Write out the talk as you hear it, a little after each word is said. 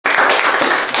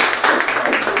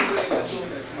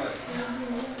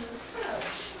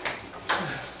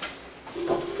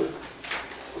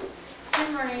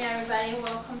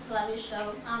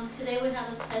Today we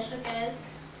have a special guest.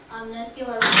 Let's give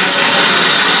our Hi,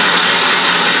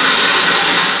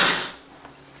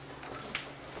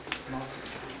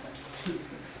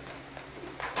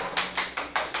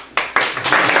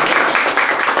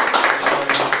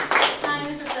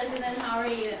 Mr. President. How are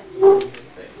you?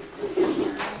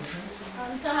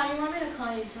 So how do you want me to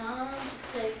call you? John?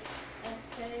 Like,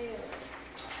 okay?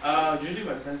 Usually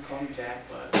my friends call me Jack,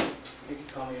 but you can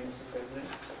call me Mr. President.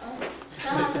 Oh. So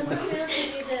how does it feel to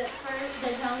be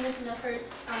the youngest and the first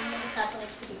Catholic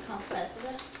to become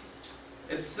president?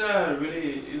 It's a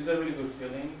really good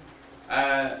feeling.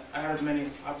 I had many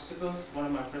obstacles. One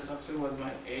of my first obstacles was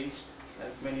my age,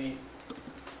 like many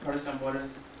partisan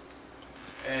voters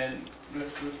and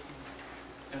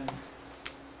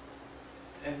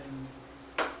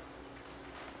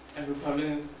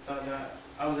Republicans thought that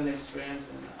I was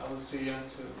inexperienced and I was too young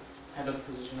to handle the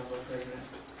position of a president.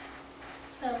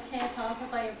 So can you tell us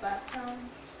about your background?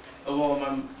 Well,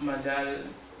 my dad's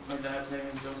name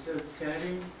is Joseph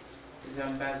Kennedy. He's the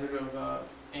ambassador of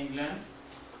England.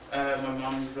 My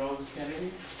mom is Rose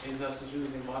Kennedy. She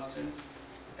was in Boston.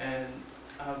 And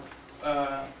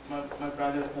my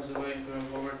brother passed away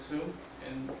during World War II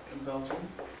in Belgium.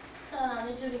 So how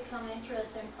did you become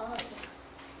interested in politics?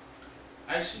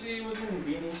 Actually, it wasn't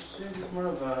being interested. It's more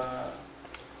of a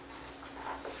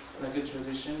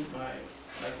tradition.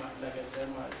 Like I said,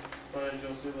 my brother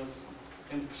Joseph was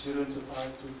in pursuit into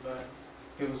politics, but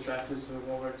he was drafted to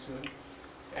World War II,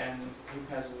 and he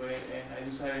passed away. And I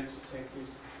decided to take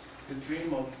his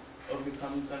dream of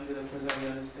becoming Sunday the President of the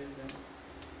United States.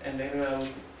 And later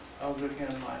I was working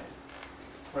on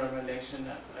for my election.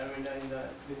 I realized that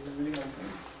this is really my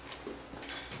dream.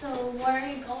 So what are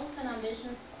your goals and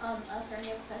ambitions as our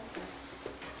new president?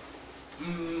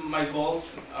 My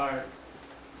goals are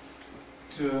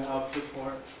to help the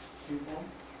poor people,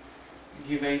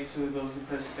 give aid to those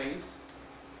depressed states,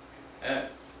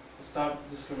 stop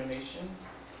discrimination,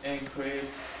 and create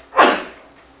a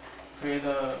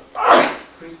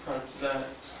peace corps that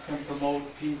can promote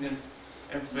peace and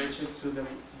friendship to the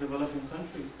developing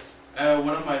countries.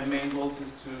 One of my main goals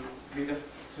is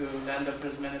to land the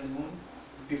first man in the moon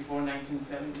before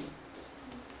 1970.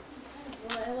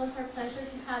 Well, it was our pleasure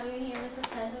to have you here, Mr.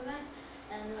 President,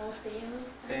 and we'll see you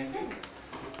next time.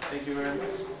 Thank you very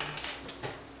much.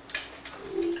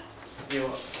 You're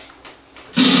welcome.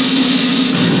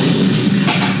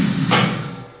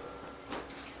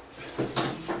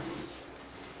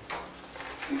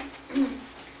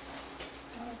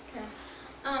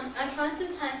 According to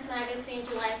Times Magazine,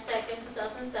 July 2nd,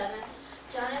 2007,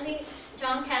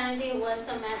 John Kennedy was a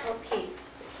man of peace.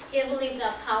 He believed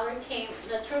that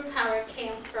the true power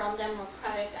came from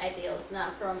democratic ideals,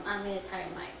 not from military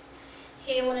might.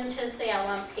 He wouldn't just stay at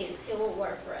one piece, he would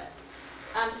work for it.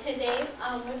 Today,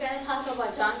 we're going to talk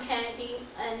about John Kennedy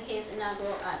and his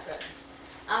inaugural address.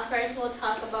 First, we'll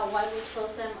talk about why we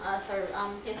chose him as our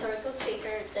historical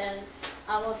speaker. Then,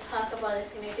 we'll talk about the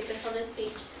significance of the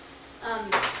speech.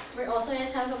 We're also going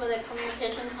to talk about the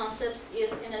communication concepts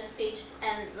used in the speech.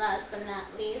 And last but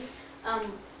not least,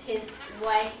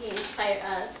 why he inspired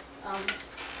us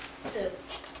to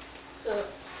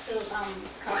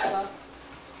talk about.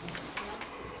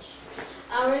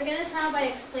 We're going to start by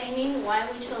explaining why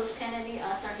we chose Kennedy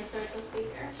as our historical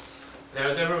speaker.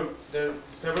 There are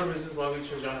several reasons why we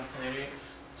chose John F. Kennedy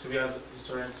to be our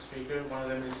historical speaker. One of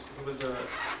them is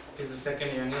he's the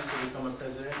second youngest to become a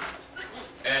president,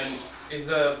 and he's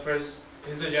the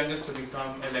youngest to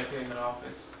become elected in an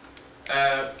office.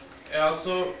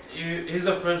 Also, he's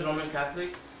the first Roman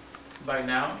Catholic by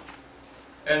now,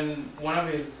 and one of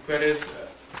his greatest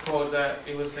quotes that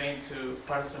he was saying to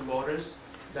partisan voters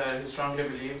that he strongly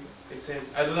believed, it says,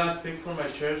 "I do not speak for my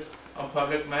church on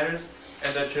public matters,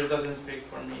 and the church doesn't speak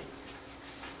for me."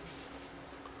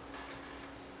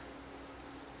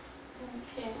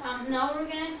 Okay, now we're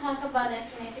going to talk about the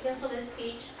significance of the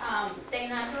speech. The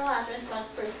inaugural address was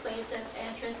persuasive,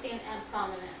 interesting, and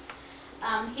prominent.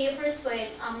 He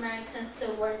persuades Americans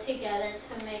to work together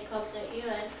to make up the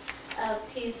U.S. a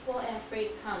peaceful and free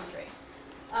country.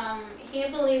 He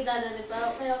believed that the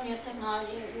development of new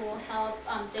technology will help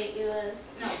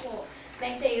will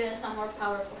make the U.S. a more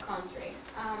powerful country.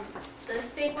 The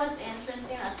speech was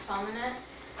interesting as prominent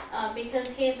because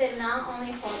he did not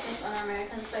only focus on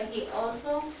Americans, but he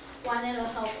also wanted to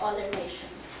help other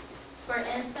nations. For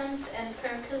instance, in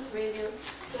Kirkus Reviews,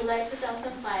 July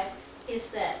 2005, he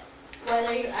said,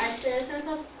 "Whether you are citizens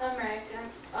of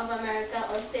America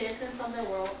or citizens of the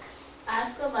world,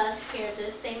 ask of us here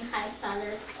the same high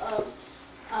standards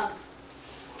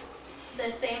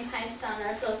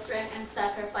of strength and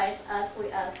sacrifice as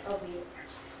we ask of you.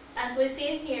 as we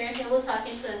see here, he was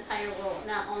talking to the entire world,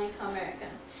 not only to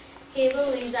Americans. He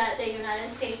believed that the United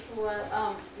States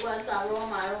was a role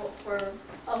model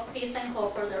of peace and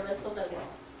hope for the rest of the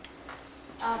world.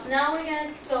 Now we're going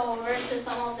to go over to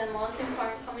some of the most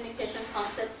important communication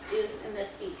concepts used in the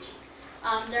speech.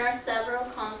 There are several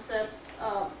concepts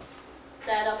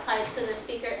that apply to the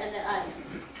speaker and the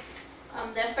audience.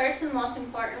 The first and most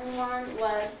important one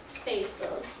was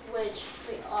pathos, which,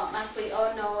 as we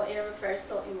all know, it refers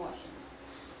to emotions.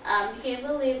 He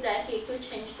believed that he could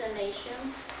change the nation,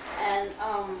 and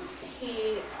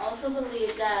he also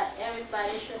believed that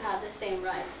everybody should have the same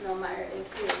rights, no matter if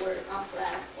you were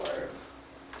black or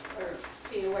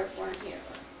if you were born here.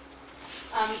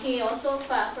 He also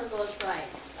fought for those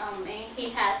rights, and he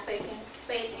had faith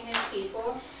in his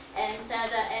people, and said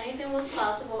that anything was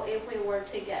possible if we work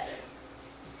together.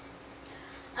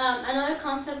 Another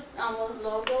concept was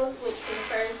logos, which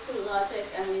refers to logic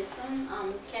and reason.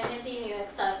 Kennedy knew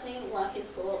exactly what his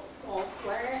goals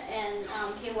were, and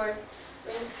he worked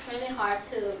really hard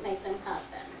to make them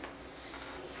happen.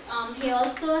 He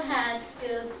also had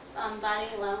good body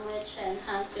language and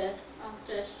hand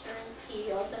gestures.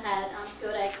 He also had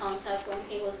good eye contact when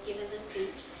he was giving the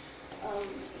speech.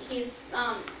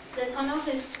 The tone of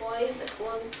his voice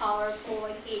was powerful.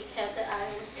 He kept the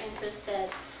audience interested.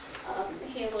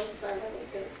 He was a really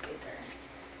good speaker.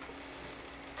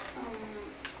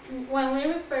 When we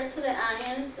refer to the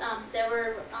audience, they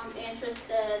were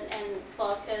interested and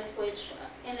focused, which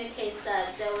indicates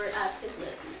that they were active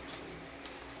listeners.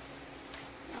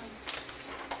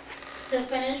 To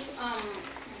finish,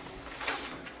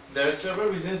 There are several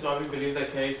reasons why we believe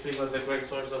that Kennedy's speech was a great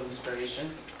source of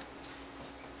inspiration.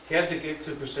 He had the gift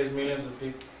to persuade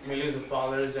millions of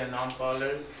followers and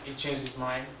non-followers. He changed his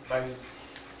mind by his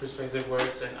persuasive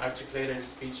words and articulated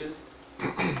speeches.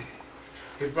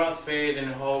 He brought faith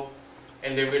and hope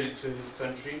and liberty to his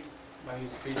country by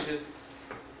his speeches.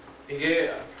 He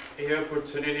gave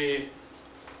opportunity.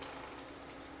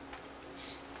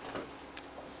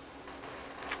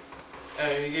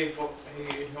 He gave hope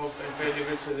and faith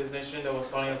liberty to this nation that was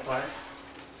falling apart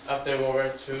after World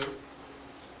War II.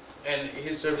 And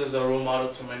he served as a role model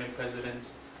to many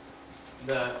presidents.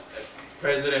 The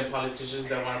president and politicians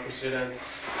that want to pursue as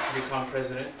become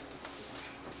president.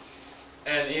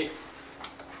 And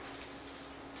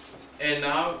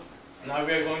now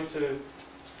we are going to,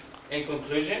 in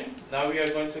conclusion, now we are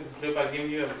going to conclude by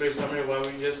giving you a brief summary of what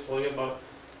we just told you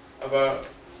about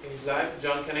his life,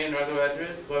 John Kennedy inaugural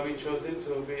address, why we chose him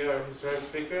to be our historic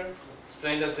speaker,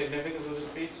 explain the significance of the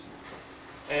speech,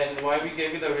 and why we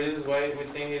gave you the reasons why we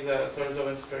think he's a source of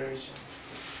inspiration.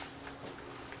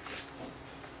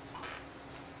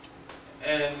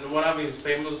 And one of his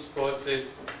famous quotes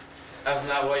is,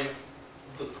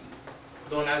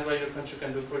 don't ask what your country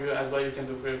can do for you, ask what you can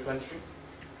do for your country.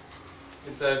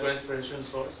 It's a great inspiration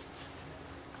source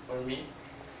for me.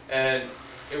 And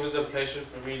it was a pleasure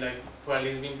for me, like, for at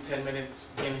least being 10 minutes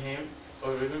in him,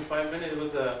 or even 5 minutes. It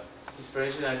was an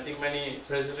inspiration. I think many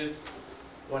presidents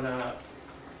would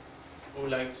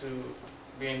like to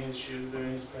be in his shoes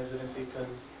during his presidency,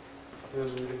 because he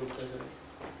was a really good president.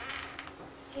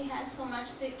 he had so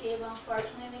much to give.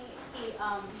 Unfortunately,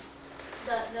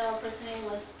 the opportunity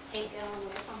was taken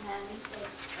away from him.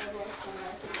 It was so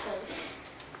much because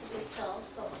he fell.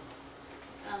 So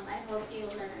I hope you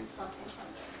learned something from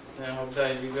this. And I hope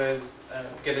that you guys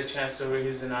get a chance to read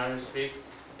his inaugural speech.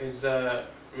 It's a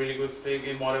really good speech.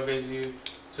 It motivates you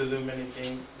to do many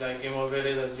things. Like, it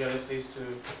motivated the United States to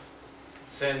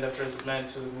send the first man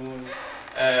to the moon.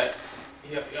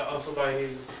 He also, by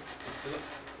his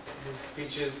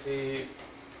speeches, he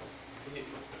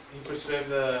persuaded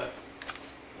the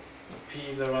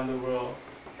peace around the world,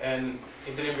 and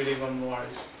he didn't believe on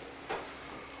wars.